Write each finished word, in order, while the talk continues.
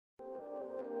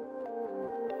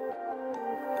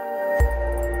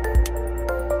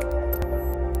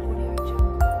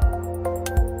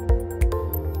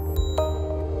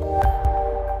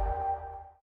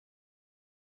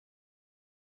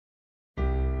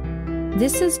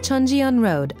This is Cheonjiyong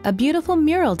Road, a beautiful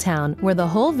mural town where the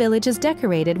whole village is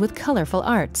decorated with colorful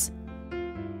arts.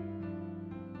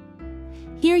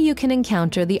 Here you can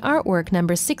encounter the artwork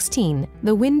number 16,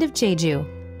 The Wind of Jeju.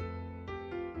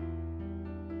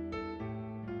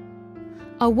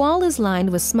 A wall is lined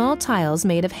with small tiles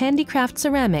made of handicraft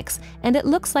ceramics, and it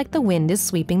looks like the wind is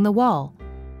sweeping the wall.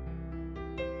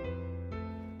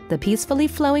 The peacefully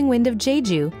flowing wind of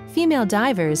Jeju, female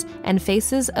divers, and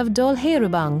faces of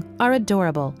dolhaerubang are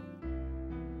adorable.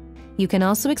 You can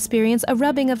also experience a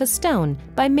rubbing of a stone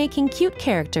by making cute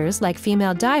characters like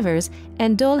female divers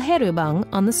and dolhaerubang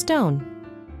on the stone.